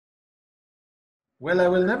Well, I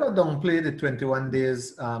will never downplay the 21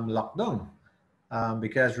 days lockdown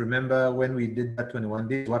because remember when we did that 21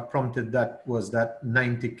 days, what prompted that was that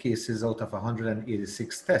 90 cases out of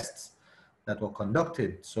 186 tests that were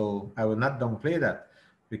conducted. So I will not downplay that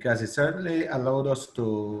because it certainly allowed us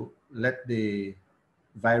to let the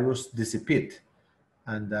virus dissipate.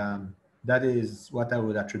 And that is what I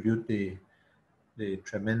would attribute the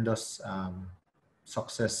tremendous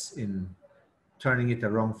success in turning it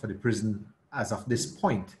around for the prison as of this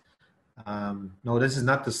point. No, this is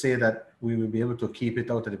not to say that we will be able to keep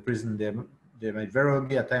it out of the prison. There might very well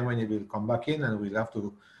be a time when it will come back in and we'll have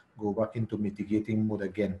to go back into mitigating mode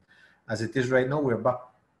again. As it is right now, we're back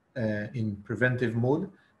in preventive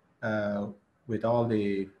mode with all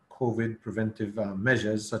the COVID preventive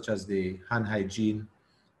measures such as the hand hygiene,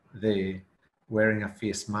 the wearing of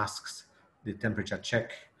face masks, the temperature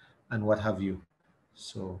check, and what have you.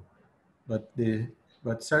 So, but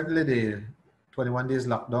certainly the 21 days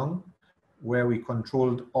lockdown, where we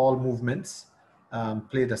controlled all movements,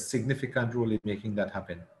 played a significant role in making that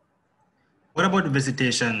happen. What about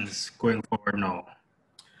visitations going forward now?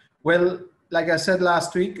 Well, like I said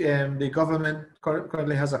last week, the government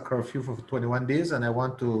currently has a curfew for 21 days, and I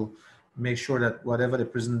want to make sure that whatever the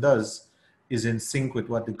prison does is in sync with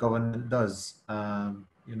what the government does.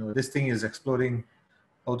 You know, this thing is exploding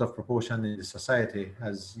out of proportion in the society,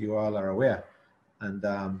 as you all are aware.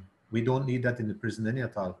 And we don't need that in the prison any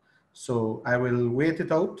at all. So I will wait it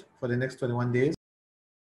out for the next 21 days.